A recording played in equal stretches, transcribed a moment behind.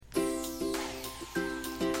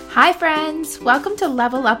Hi friends, welcome to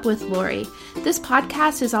Level Up with Lori. This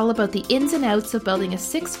podcast is all about the ins and outs of building a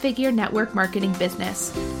six-figure network marketing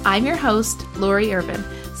business. I'm your host, Lori Irvin,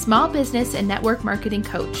 small business and network marketing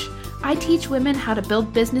coach. I teach women how to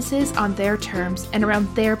build businesses on their terms and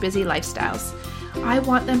around their busy lifestyles. I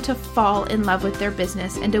want them to fall in love with their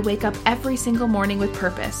business and to wake up every single morning with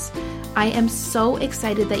purpose. I am so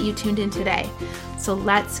excited that you tuned in today. So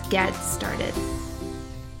let's get started.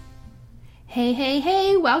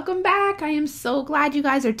 Hey, welcome back. I am so glad you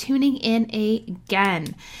guys are tuning in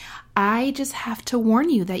again. I just have to warn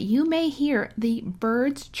you that you may hear the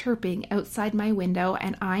birds chirping outside my window,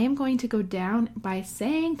 and I am going to go down by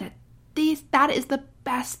saying that that is the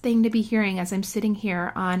best thing to be hearing as I'm sitting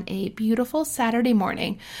here on a beautiful Saturday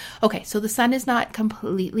morning. Okay, so the sun is not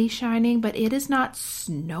completely shining, but it is not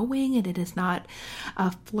snowing and it is not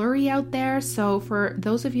a flurry out there. So for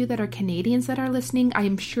those of you that are Canadians that are listening, I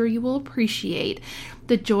am sure you will appreciate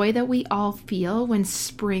the joy that we all feel when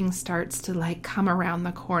spring starts to come around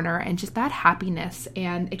the corner, and just that happiness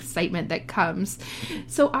and excitement that comes.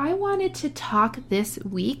 So I wanted to talk this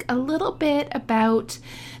week a little bit about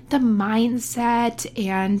the mindset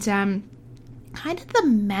and kind of the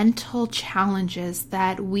mental challenges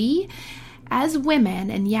that we as women,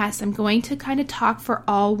 and yes, I'm going to kind of talk for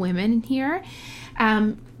all women here,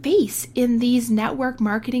 face in these network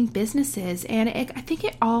marketing businesses. And I think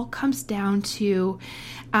it all comes down to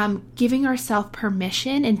giving ourselves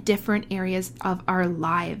permission in different areas of our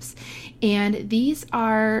lives. And these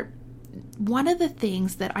are one of the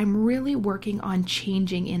things that I'm really working on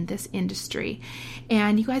changing in this industry.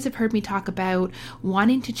 And you guys have heard me talk about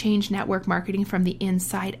wanting to change network marketing from the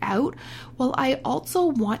inside out. Well, I also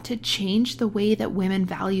want to change the way that women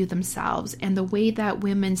value themselves and the way that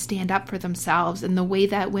women stand up for themselves and the way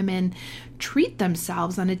that women treat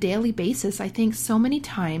themselves on a daily basis. I think so many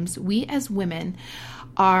times we as women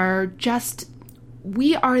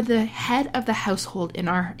we are the head of the household in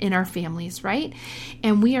our families, right?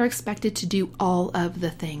 And we are expected to do all of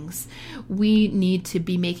the things. We need to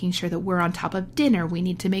be making sure that we're on top of dinner. We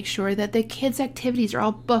need to make sure that the kids' activities are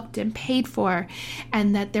all booked and paid for,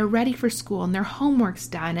 and that they're ready for school and their homework's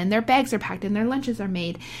done and their bags are packed and their lunches are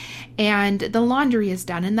made and the laundry is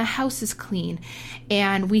done and the house is clean.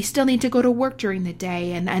 And we still need to go to work during the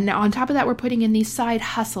day. And on top of that, we're putting in these side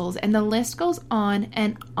hustles, and the list goes on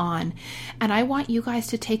and on. And I want you guys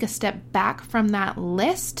to take a step back from that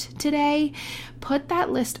list today, put that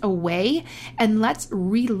list away, and let's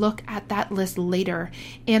relook at that list later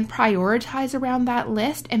and prioritize around that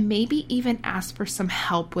list, and maybe even ask for some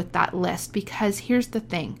help with that list. Because here's the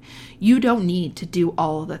thing, you don't need to do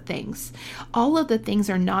all of the things. All of the things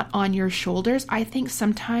are not on your shoulders. I think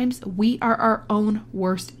sometimes we are our own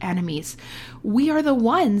worst enemies. We are the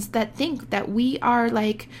ones that think that we are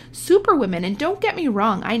like super women. And don't get me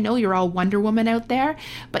wrong, I know you're all Wonder Woman out there,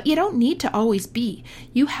 but you don't need to always be.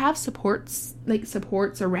 You have supports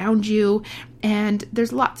around you, and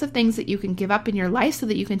there's lots of things that you can give up in your life so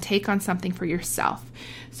that you can take on something for yourself.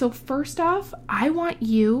 So first off, I want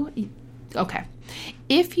you,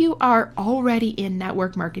 if you are already in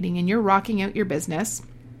network marketing and you're rocking out your business,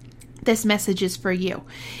 this message is for you.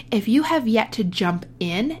 If you have yet to jump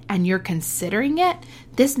in and you're considering it,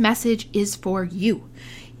 this message is for you.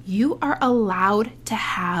 You are allowed to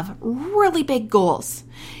have really big goals.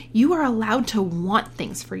 You are allowed to want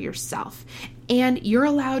things for yourself, and you're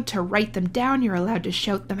allowed to write them down. You're allowed to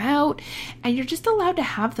shout them out, and you're just allowed to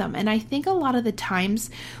have them. And I think a lot of the times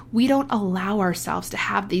we don't allow ourselves to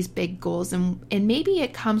have these big goals, and maybe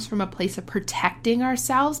it comes from a place of protecting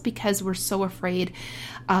ourselves because we're so afraid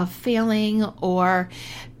of failing or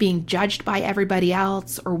being judged by everybody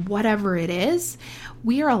else or whatever it is.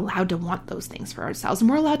 We are allowed to want those things for ourselves, and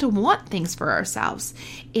we're allowed to want things for ourselves.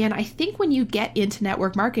 And I think when you get into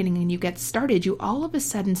network marketing and you get started, you all of a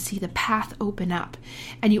sudden see the path open up,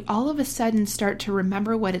 and you all of a sudden start to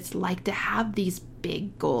remember what it's like to have these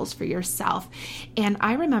big goals for yourself. And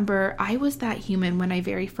I remember I was that human when I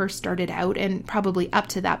very first started out, and probably up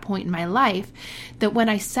to that point in my life, that when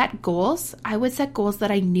I set goals, I would set goals that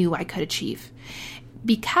I knew I could achieve,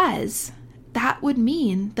 because that would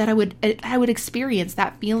mean that I would experience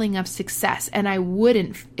that feeling of success, and I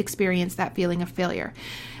wouldn't experience that feeling of failure,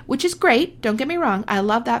 which is great. Don't get me wrong. I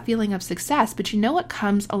love that feeling of success, but you know what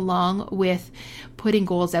comes along with putting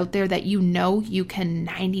goals out there that you know you can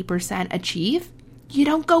 90% achieve? You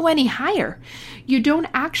don't go any higher. You don't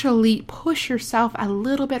actually push yourself a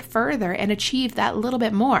little bit further and achieve that little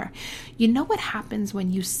bit more. You know what happens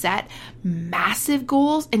when you set massive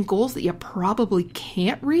goals and goals that you probably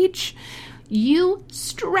can't reach? You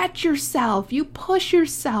stretch yourself, you push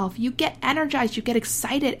yourself, you get energized, you get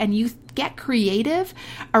excited, and you get creative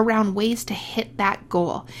around ways to hit that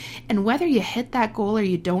goal. And whether you hit that goal or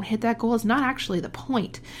you don't hit that goal is not actually the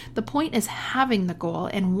point. The point is having the goal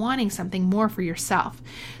and wanting something more for yourself.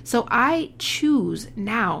 So I choose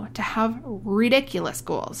now to have ridiculous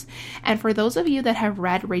goals. And for those of you that have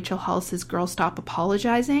read Rachel Hollis's Girl Stop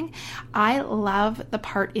Apologizing, I love the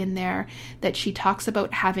part in there that she talks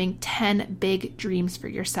about having 10 big dreams for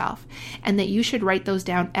yourself and that you should write those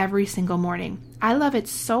down every single morning. I love it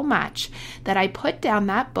so much that I put down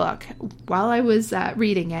that book while I was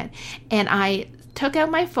reading it, and I took out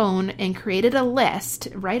my phone and created a list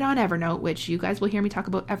right on Evernote, which you guys will hear me talk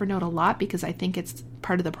about Evernote a lot because I think it's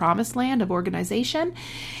part of the promised land of organization.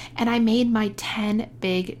 And I made my 10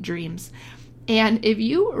 big dreams. And if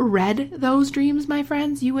you read those dreams, my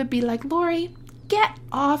friends, you would be like, Lori, get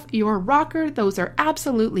off your rocker. Those are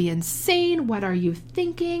absolutely insane. What are you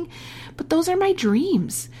thinking? But those are my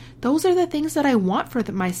dreams. Those are the things that I want for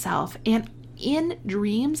myself. And in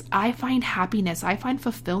dreams, I find happiness, I find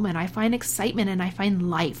fulfillment, I find excitement, and I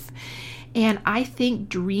find life. And I think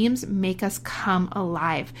dreams make us come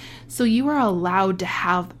alive. So you are allowed to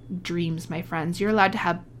have dreams, my friends. You're allowed to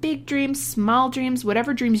have big dreams, small dreams,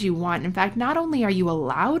 whatever dreams you want. In fact, not only are you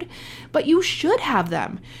allowed, but you should have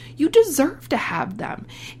them. You deserve to have them.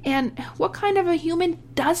 And what kind of a human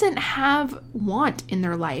doesn't have want in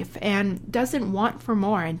their life and doesn't want for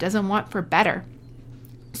more and doesn't want for better?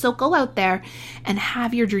 So go out there and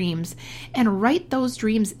have your dreams and write those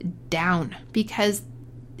dreams down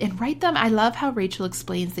and write them. I love how Rachel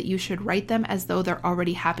explains that you should write them as though they're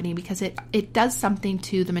already happening because it does something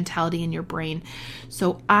to the mentality in your brain.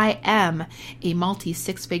 So I am a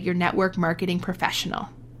multi-six-figure network marketing professional.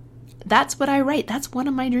 That's what I write. That's one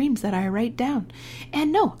of my dreams that I write down.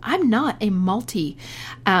 And no, I'm not a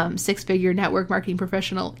multi-six-figure network marketing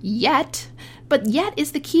professional yet, but yet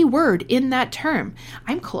is the key word in that term.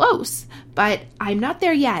 I'm close, but I'm not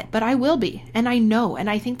there yet, but I will be. And I know, and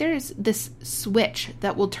I think there's this switch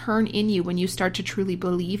that will turn in you when you start to truly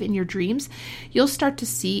believe in your dreams. You'll start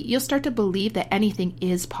to believe that anything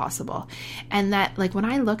is possible. And that, like, when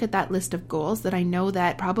I look at that list of goals that I know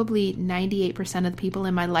that probably 98% of the people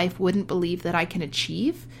in my life wouldn't believe that I can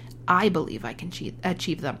achieve, I believe I can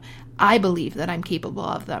achieve them. I believe that I'm capable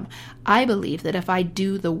of them. I believe that if I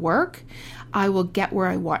do the work, I will get where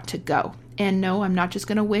I want to go. And no, I'm not just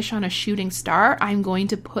going to wish on a shooting star. I'm going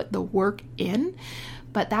to put the work in.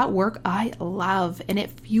 But that work I love, and it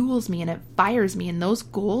fuels me and it fires me. And those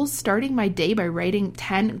goals, starting my day by writing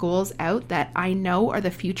 10 goals out that I know are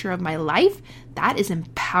the future of my life, that is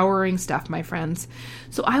empowering stuff, my friends.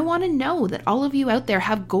 So I want to know that all of you out there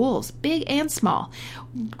have goals, big and small.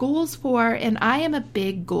 And I am a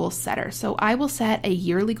big goal setter. So I will set a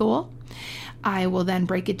yearly goal. I will then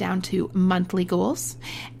break it down to monthly goals.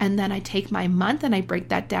 And then I take my month and I break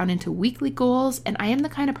that down into weekly goals. And I am the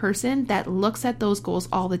kind of person that looks at those goals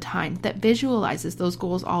all the time, that visualizes those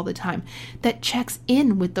goals all the time, that checks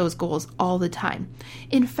in with those goals all the time.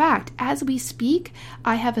 In fact, as we speak,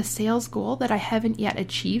 I have a sales goal that I haven't yet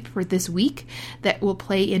achieved for this week that will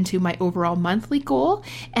play into my overall monthly goal.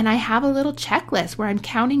 And I have a little checklist where I'm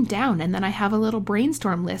counting down. And then I have a little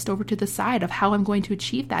brainstorm list over to the side of how I'm going to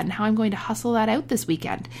achieve that and how I'm going to hustle that out this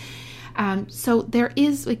weekend. So there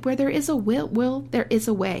is, like, where there is a will, there is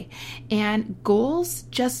a way. And goals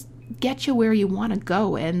just get you where you want to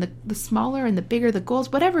go. And the smaller and the bigger the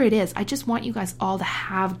goals, whatever it is, I just want you guys all to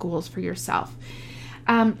have goals for yourself.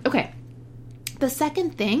 Okay. The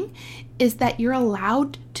second thing is that you're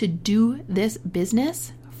allowed to do this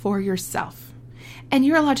business for yourself. And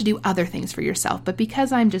you're allowed to do other things for yourself. But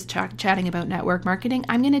because I'm just chatting about network marketing,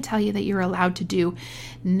 I'm going to tell you that you're allowed to do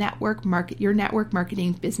your network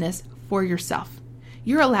marketing business for yourself.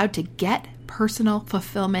 You're allowed to get personal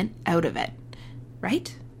fulfillment out of it,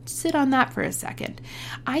 right? Sit on that for a second.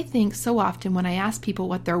 I think so often when I ask people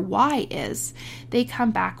what their why is, they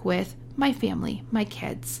come back with my family, my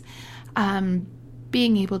kids,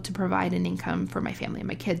 being able to provide an income for my family and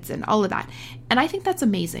my kids and all of that. And I think that's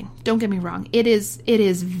amazing. Don't get me wrong. It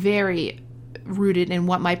is very rooted in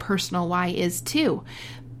what my personal why is too.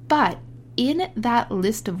 But in that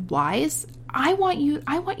list of whys, I want you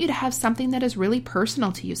to have something that is really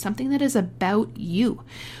personal to you, something that is about you.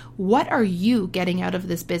 What are you getting out of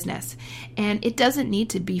this business? And it doesn't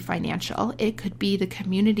need to be financial. It could be the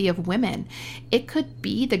community of women. It could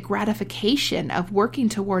be the gratification of working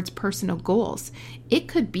towards personal goals. It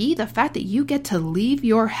could be the fact that you get to leave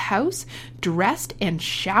your house dressed and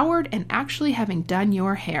showered and actually having done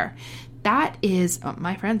your hair. That is,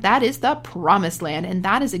 my friend, that is the promised land. And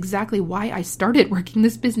that is exactly why I started working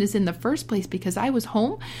this business in the first place, because I was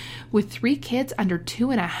home with 3 kids under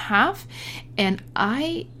 2.5, and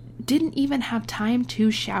I didn't even have time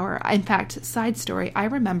to shower. In fact, side story, I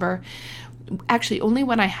remember actually only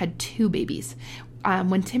when I had 2 babies.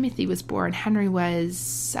 When Timothy was born, Henry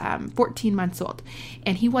was 14 months old,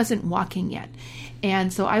 and he wasn't walking yet.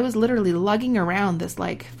 And so I was literally lugging around this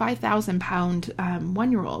like 5,000-pound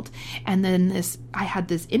 1-year-old. And then I had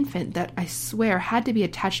this infant that I swear had to be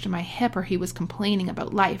attached to my hip, or he was complaining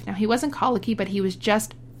about life. Now, he wasn't colicky, but he was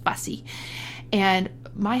just fussy. And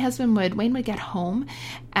my husband Wayne would get home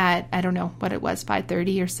at, I don't know what it was,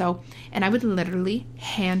 5:30 or so. And I would literally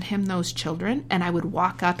hand him those children, and I would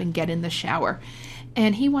walk up and get in the shower.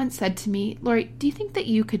 And he once said to me, Lori, do you think that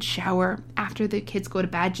you could shower after the kids go to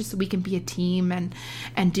bed just so we can be a team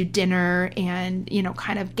and do dinner and,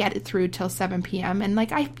 kind of get it through till 7 p.m.? And I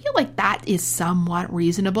feel like that is somewhat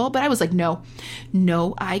reasonable. But I was like, no,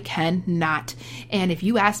 I cannot. And if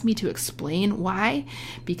you ask me to explain why,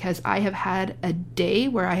 because I have had a day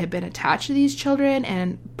where I have been attached to these children,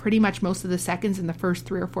 and pretty much most of the seconds in the first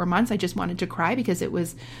 3 or 4 months, I just wanted to cry because it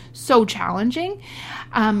was so challenging.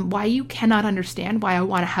 Why you cannot understand why I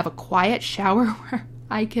want to have a quiet shower where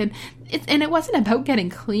I can, and it wasn't about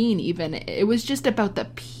getting clean even. It was just about the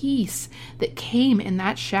peace that came in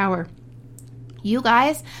that shower. You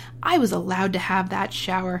guys, I was allowed to have that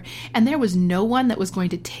shower, and there was no one that was going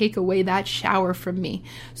to take away that shower from me.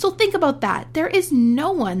 So think about that. There is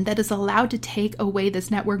no one that is allowed to take away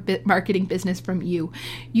this network marketing business from you.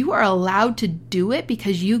 You are allowed to do it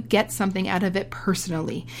because you get something out of it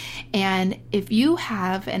personally. And if you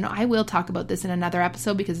have, and I will talk about this in another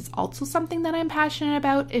episode because it's also something that I'm passionate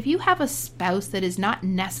about, if you have a spouse that is not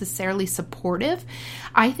necessarily supportive,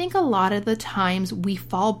 I think a lot of the times we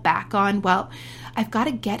fall back on, well, I've got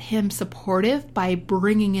to get him supportive by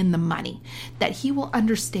bringing in the money, that he will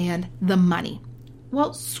understand the money.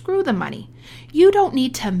 Well, screw the money. You don't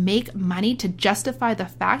need to make money to justify the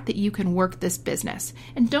fact that you can work this business.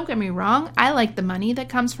 And don't get me wrong, I like the money that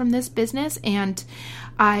comes from this business, and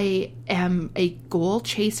I am a goal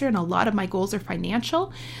chaser, and a lot of my goals are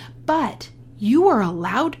financial, but you are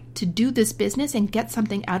allowed to do this business and get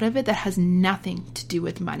something out of it that has nothing to do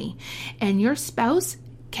with money. And your spouse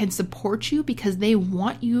can support you because they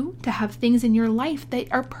want you to have things in your life that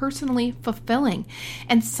are personally fulfilling.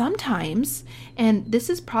 And sometimes, and this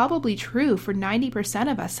is probably true for 90%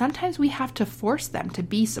 of us, sometimes we have to force them to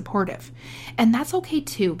be supportive. And that's okay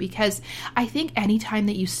too, because I think anytime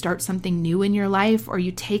that you start something new in your life, or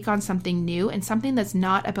you take on something new and something that's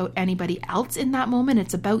not about anybody else in that moment,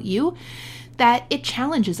 it's about you, that it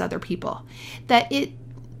challenges other people, that it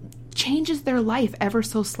changes their life ever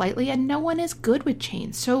so slightly, and no one is good with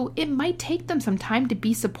change. So it might take them some time to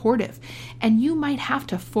be supportive, and you might have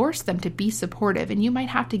to force them to be supportive, and you might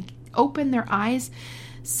have to open their eyes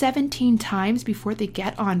 17 times before they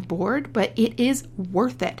get on board, but it is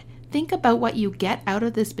worth it. Think about what you get out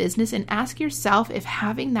of this business and ask yourself if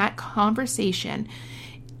having that conversation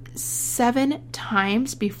 7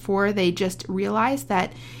 times before they just realize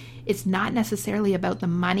that it's not necessarily about the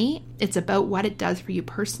money, it's about what it does for you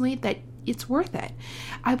personally, that it's worth it.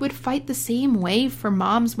 I would fight the same way for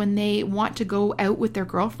moms when they want to go out with their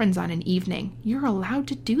girlfriends on an evening. You're allowed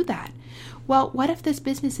to do that. Well, what if this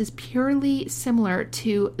business is purely similar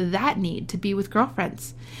to that need to be with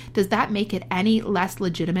girlfriends? Does that make it any less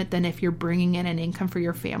legitimate than if you're bringing in an income for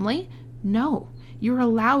your family? No, you're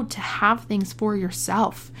allowed to have things for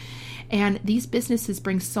yourself. And these businesses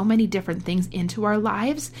bring so many different things into our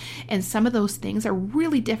lives. And some of those things are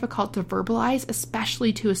really difficult to verbalize,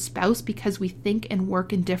 especially to a spouse, because we think and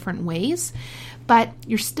work in different ways. But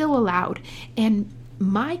you're still allowed. And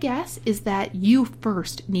my guess is that you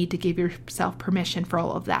first need to give yourself permission for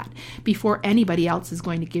all of that before anybody else is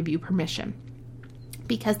going to give you permission.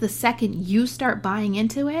 Because the second you start buying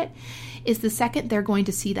into it is the second they're going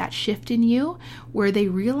to see that shift in you, where they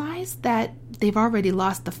realize that they've already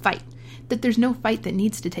lost the fight, that there's no fight that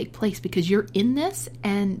needs to take place because you're in this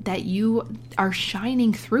and that you are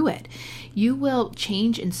shining through it. You will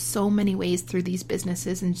change in so many ways through these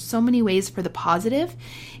businesses, in so many ways for the positive,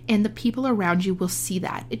 and the people around you will see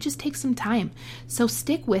that. It just takes some time. So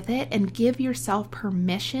stick with it and give yourself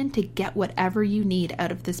permission to get whatever you need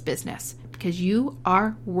out of this business, because you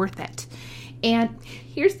are worth it. And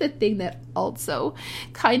here's the thing that also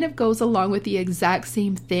kind of goes along with the exact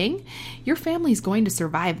same thing. Your family is going to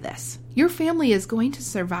survive this. Your family is going to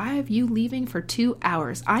survive you leaving for 2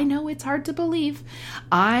 hours. I know it's hard to believe.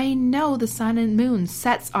 I know the sun and moon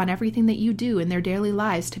sets on everything that you do in their daily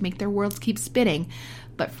lives to make their worlds keep spinning.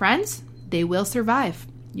 But friends, they will survive.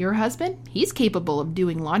 Your husband, he's capable of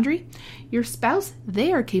doing laundry. Your spouse,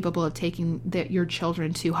 they are capable of taking your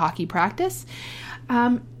children to hockey practice.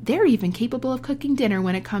 They're even capable of cooking dinner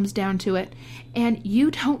when it comes down to it. And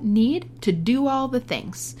you don't need to do all the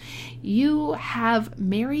things. You have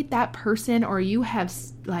married that person, or you have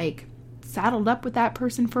saddled up with that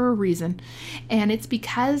person for a reason. And it's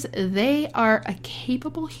because they are a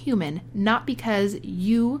capable human, not because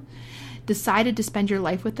you decided to spend your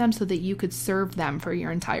life with them so that you could serve them for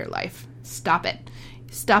your entire life. Stop it.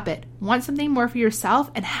 Stop it. Want something more for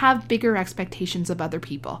yourself and have bigger expectations of other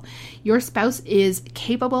people. Your spouse is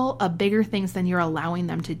capable of bigger things than you're allowing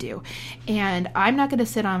them to do. And I'm not going to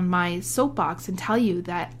sit on my soapbox and tell you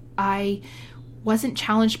that I wasn't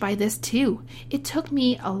challenged by this too. It took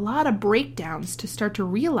me a lot of breakdowns to start to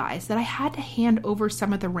realize that I had to hand over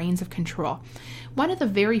some of the reins of control. One of the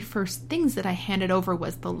very first things that I handed over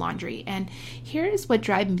was the laundry. And here's what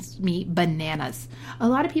drives me bananas. A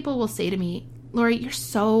lot of people will say to me, Lori, you're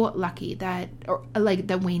so lucky that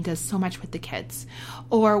Wayne does so much with the kids.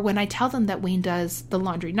 Or when I tell them that Wayne does the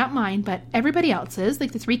laundry, not mine, but everybody else's,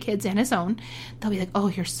 like the 3 kids and his own, they'll be like, oh,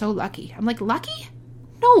 you're so lucky. I'm like, lucky?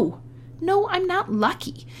 No, I'm not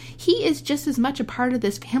lucky. He is just as much a part of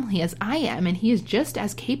this family as I am, and he is just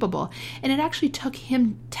as capable. And it actually took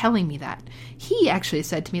him telling me that. He actually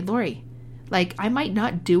said to me, Lori, I might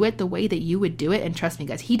not do it the way that you would do it. And trust me,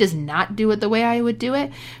 guys, he does not do it the way I would do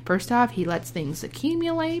it. First off, he lets things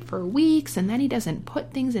accumulate for weeks, and then he doesn't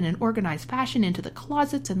put things in an organized fashion into the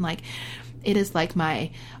closets. And it is like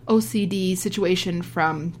my OCD situation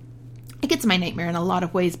from... It gets my nightmare in a lot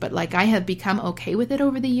of ways, but I have become okay with it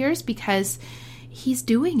over the years because he's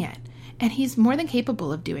doing it. And he's more than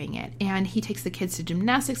capable of doing it. And he takes the kids to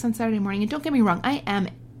gymnastics on Saturday morning. And don't get me wrong, I am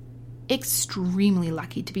extremely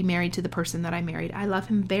lucky to be married to the person that I married. I love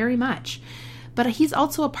him very much. But he's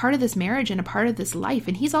also a part of this marriage and a part of this life.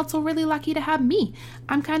 And he's also really lucky to have me.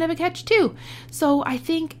 I'm kind of a catch too. So I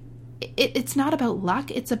think it's not about luck,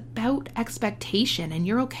 it's about expectation, and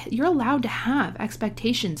you're allowed to have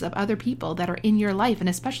expectations of other people that are in your life, and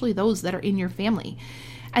especially those that are in your family.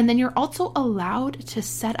 And then you're also allowed to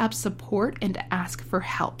set up support and to ask for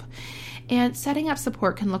help. And setting up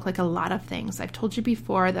support can look like a lot of things. I've told you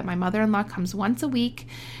before that my mother-in-law comes once a week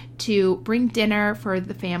to bring dinner for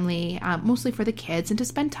the family, mostly for the kids, and to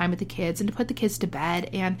spend time with the kids and to put the kids to bed.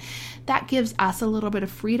 And that gives us a little bit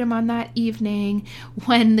of freedom on that evening.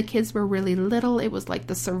 When the kids were really little, it was like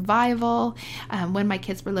the survival. When my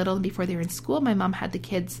kids were little and before they were in school, my mom had the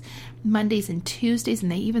kids Mondays and Tuesdays,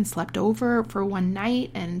 and they even slept over for one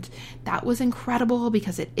night. And that was incredible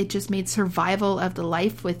because it just made survival of the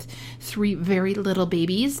life with 3 very little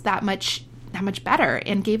babies that much better,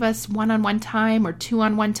 and gave us 1-on-1 time or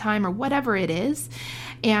 2-on-1 time or whatever it is.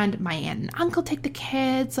 And my aunt and uncle take the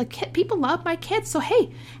kids. People love my kids. So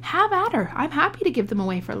hey, have at her. I'm happy to give them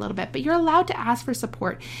away for a little bit, but you're allowed to ask for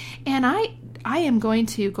support. And I am going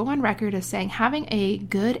to go on record as saying having a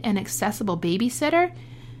good and accessible babysitter,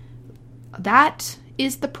 that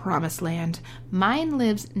is the promised land. Mine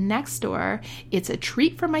lives next door. It's a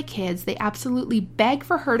treat for my kids. They absolutely beg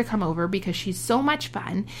for her to come over because she's so much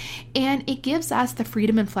fun. And it gives us the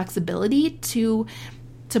freedom and flexibility to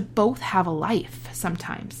both have a life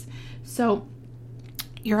sometimes. So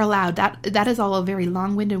you're allowed. That is all a very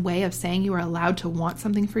long-winded way of saying you are allowed to want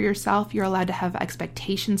something for yourself. You're allowed to have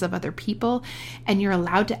expectations of other people, and you're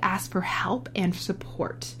allowed to ask for help and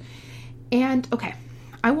support. And okay,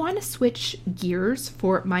 I want to switch gears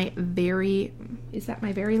for is that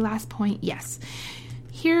my very last point? Yes.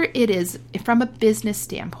 Here it is from a business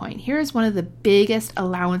standpoint. Here is one of the biggest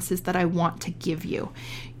allowances that I want to give you.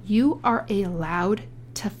 You are allowed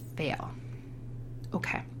to fail.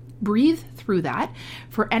 Okay. Breathe through that.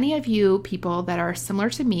 For any of you people that are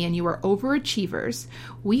similar to me and you are overachievers,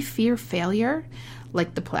 we fear failure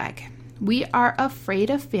like the plague. We are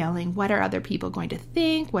afraid of failing. What are other people going to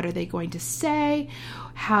think? What are they going to say?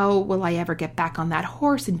 How will I ever get back on that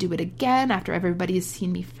horse and do it again after everybody's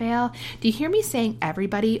seen me fail? Do you hear me saying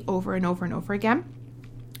everybody over and over and over again?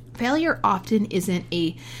 Failure often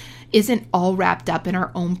isn't all wrapped up in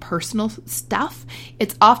our own personal stuff.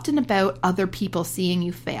 It's often about other people seeing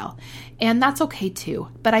you fail. And that's okay too.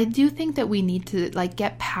 But I do think that we need to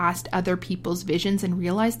get past other people's visions and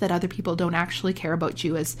realize that other people don't actually care about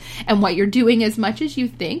you and what you're doing as much as you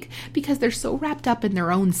think, because they're so wrapped up in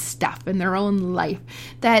their own stuff, in their own life,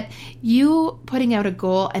 that you putting out a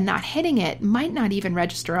goal and not hitting it might not even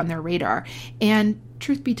register on their radar. And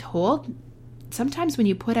truth be told, sometimes when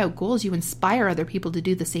you put out goals, you inspire other people to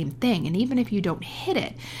do the same thing. And even if you don't hit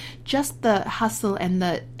it, just the hustle and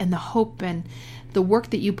the hope and the work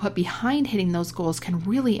that you put behind hitting those goals can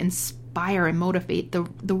really inspire inspire and motivate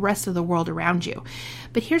the rest of the world around you.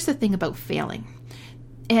 But here's the thing about failing.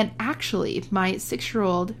 And actually, my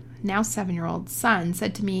 6-year-old, now 7-year-old son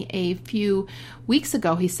said to me a few weeks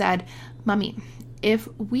ago, he said, "Mommy, if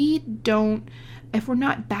we're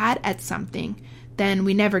not bad at something, then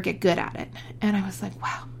we never get good at it." And I was like,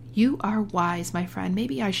 wow, you are wise, my friend.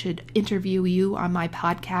 Maybe I should interview you on my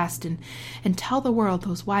podcast and tell the world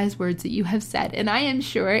those wise words that you have said. And I am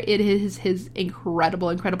sure it is his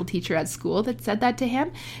incredible teacher at school that said that to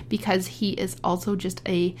him, because he is also just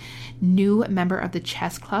a new member of the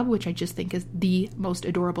chess club, which I just think is the most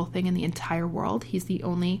adorable thing in the entire world. He's the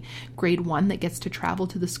only grade 1 that gets to travel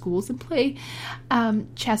to the schools and play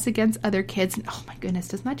chess against other kids. And oh my goodness,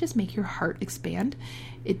 doesn't that just make your heart expand?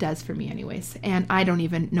 It does for me anyways. And I don't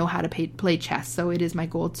even know how to play chess. So it is my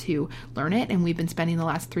goal to learn it. And we've been spending the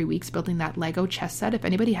last 3 weeks building that Lego chess set. If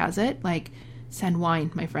anybody has it, like, send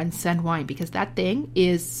wine, my friends, send wine, because that thing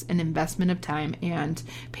is an investment of time and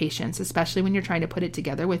patience, especially when you're trying to put it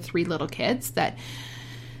together with 3 little kids, that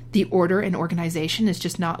the order and organization is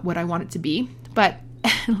just not what I want it to be. But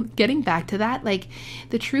getting back to that, like,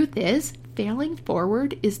 the truth is, failing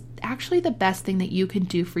forward is actually the best thing that you can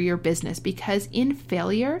do for your business, because in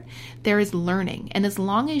failure, there is learning. And as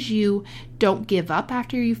long as you don't give up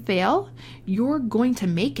after you fail, you're going to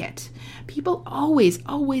make it. People always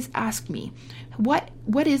ask me, what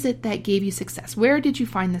is it that gave you success? Where did you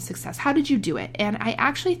find the success? How did you do it? And I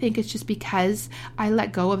actually think it's just because I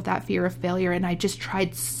let go of that fear of failure, and I just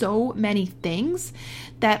tried so many things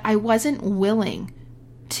that I wasn't willing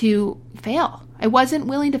to fail. I wasn't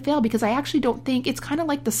willing to fail because I actually don't think it's kind of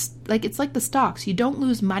like it's like the stocks. You don't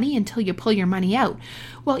lose money until you pull your money out.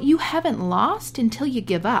 Well, you haven't lost until you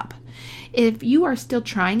give up. If you are still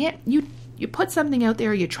trying it, you put something out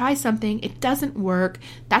there, you try something, it doesn't work,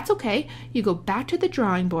 that's okay. You go back to the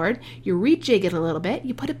drawing board, you rejig it a little bit,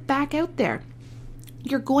 you put it back out there.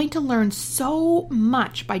 You're going to learn so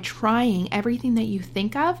much by trying everything that you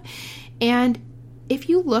think of. And if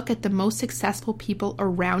you look at the most successful people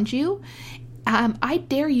around you, I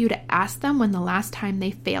dare you to ask them when the last time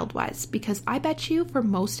they failed was, because I bet you for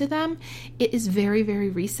most of them, it is very, very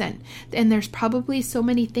recent. And there's probably so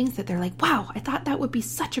many things that they're like, wow, I thought that would be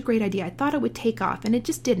such a great idea. I thought it would take off, and it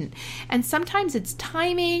just didn't. And sometimes it's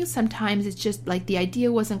timing. Sometimes it's just like the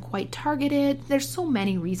idea wasn't quite targeted. There's so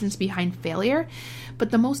many reasons behind failure.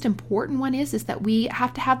 But the most important one is that we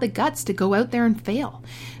have to have the guts to go out there and fail.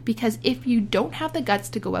 Because if you don't have the guts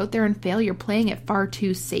to go out there and fail, you're playing it far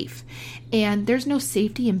too safe. And there's no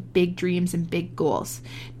safety in big dreams and big goals.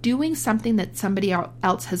 Doing something that somebody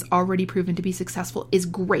else has already proven to be successful is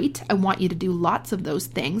great. I want you to do lots of those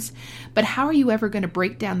things. But how are you ever going to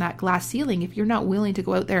break down that glass ceiling if you're not willing to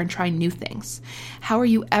go out there and try new things? How are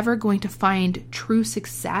you ever going to find true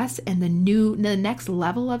success and the next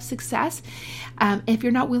level of success if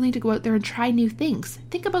you're not willing to go out there and try new things?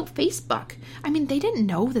 Think about Facebook. I mean, they didn't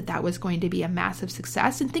know that was going to be a massive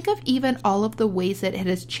success. And think of even all of the ways that it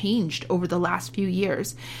has changed over the last few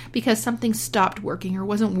years because something stopped working or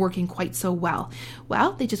wasn't working quite so well.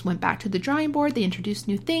 Well, they just went back to the drawing board. They introduced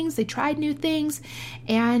new things. They tried new things,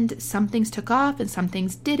 and some things took off and some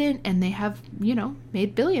things didn't. And they have,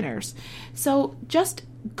 made billionaires. So just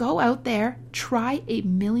go out there, try a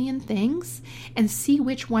million things and see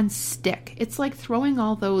which ones stick. It's like throwing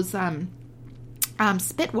all those,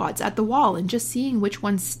 spit wads at the wall and just seeing which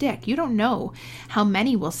ones stick. You don't know how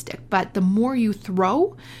many will stick, but the more you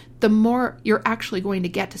throw, the more you're actually going to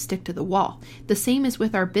get to stick to the wall. The same is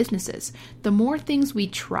with our businesses. The more things we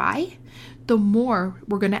try, the more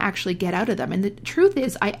we're going to actually get out of them. And the truth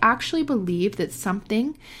is, I actually believe that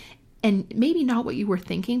something, and maybe not what you were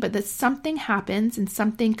thinking, but that something happens and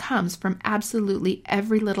something comes from absolutely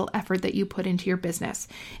every little effort that you put into your business.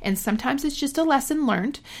 And sometimes it's just a lesson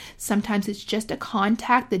learned. Sometimes it's just a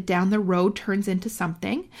contact that down the road turns into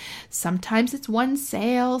something. Sometimes it's one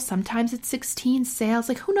sale. Sometimes it's 16 sales.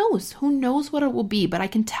 Like, who knows? Who knows what it will be? But I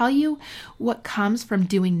can tell you what comes from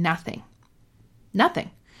doing nothing. Nothing.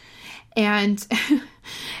 And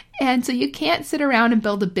so you can't sit around and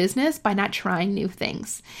build a business by not trying new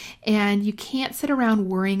things. And you can't sit around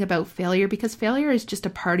worrying about failure because failure is just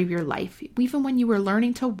a part of your life. Even when you were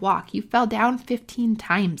learning to walk, you fell down 15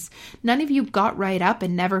 times. None of you got right up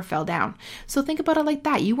and never fell down. So think about it like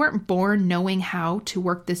that. You weren't born knowing how to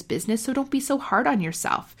work this business, so don't be so hard on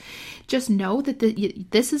yourself. Just know that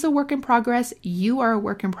this is a work in progress. You are a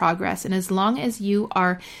work in progress. And as long as you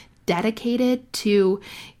are dedicated to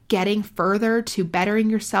getting further, to bettering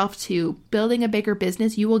yourself, to building a bigger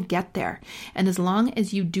business, you will get there. And as long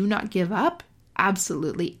as you do not give up,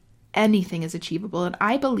 absolutely anything is achievable. And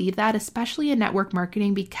I believe that, especially in network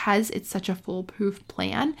marketing, because it's such a foolproof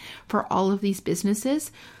plan for all of these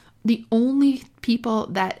businesses. The only people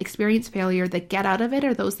that experience failure that get out of it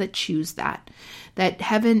are those that choose that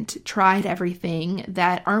haven't tried everything,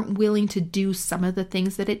 that aren't willing to do some of the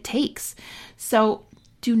things that it takes. So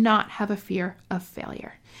do not have a fear of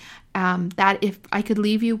failure. That if I could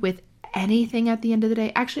leave you with anything at the end of the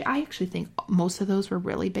day, I actually think most of those were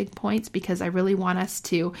really big points, because I really want us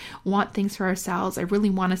to want things for ourselves. I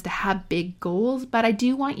really want us to have big goals, but I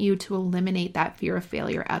do want you to eliminate that fear of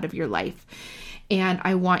failure out of your life. And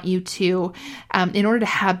I want you to, in order to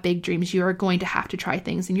have big dreams, you are going to have to try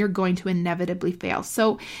things, and you're going to inevitably fail.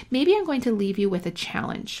 So maybe I'm going to leave you with a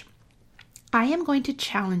challenge. I am going to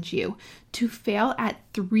challenge you to fail at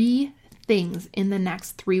 3 things in the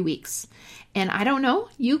next 3 weeks. And I don't know,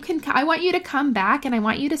 I want you to come back, and I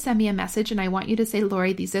want you to send me a message, and I want you to say,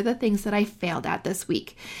 Lori, these are the things that I failed at this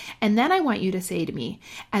week. And then I want you to say to me,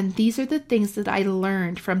 and these are the things that I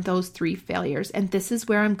learned from those 3 failures. And this is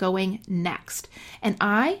where I'm going next. And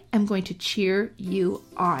I am going to cheer you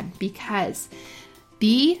on, because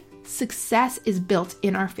the success is built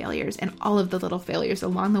in our failures and all of the little failures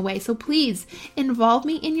along the way. So please involve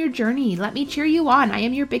me in your journey. Let me cheer you on. I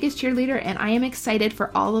am your biggest cheerleader, and I am excited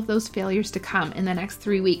for all of those failures to come in the next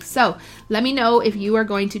 3 weeks. So let me know if you are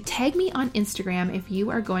going to tag me on Instagram, if you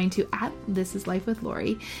are going to This Is Life with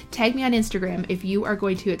Lori. Tag me on Instagram if you are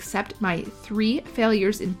going to accept my 3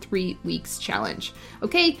 failures in 3 weeks challenge.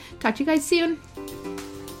 Okay, talk to you guys soon.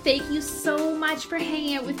 Thank you so much for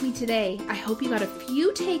hanging out with me today. I hope you got a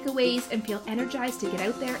few takeaways and feel energized to get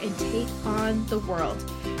out there and take on the world.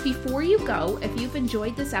 Before you go, if you've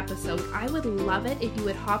enjoyed this episode, I would love it if you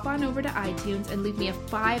would hop on over to iTunes and leave me a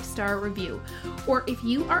 5-star review. Or if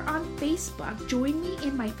you are on Facebook, join me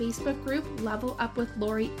in my Facebook group, Level Up with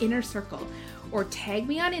Lori Inner Circle. Or tag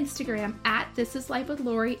me on Instagram at This Is Life with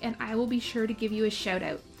Lori, and I will be sure to give you a shout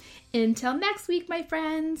out. Until next week, my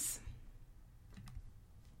friends.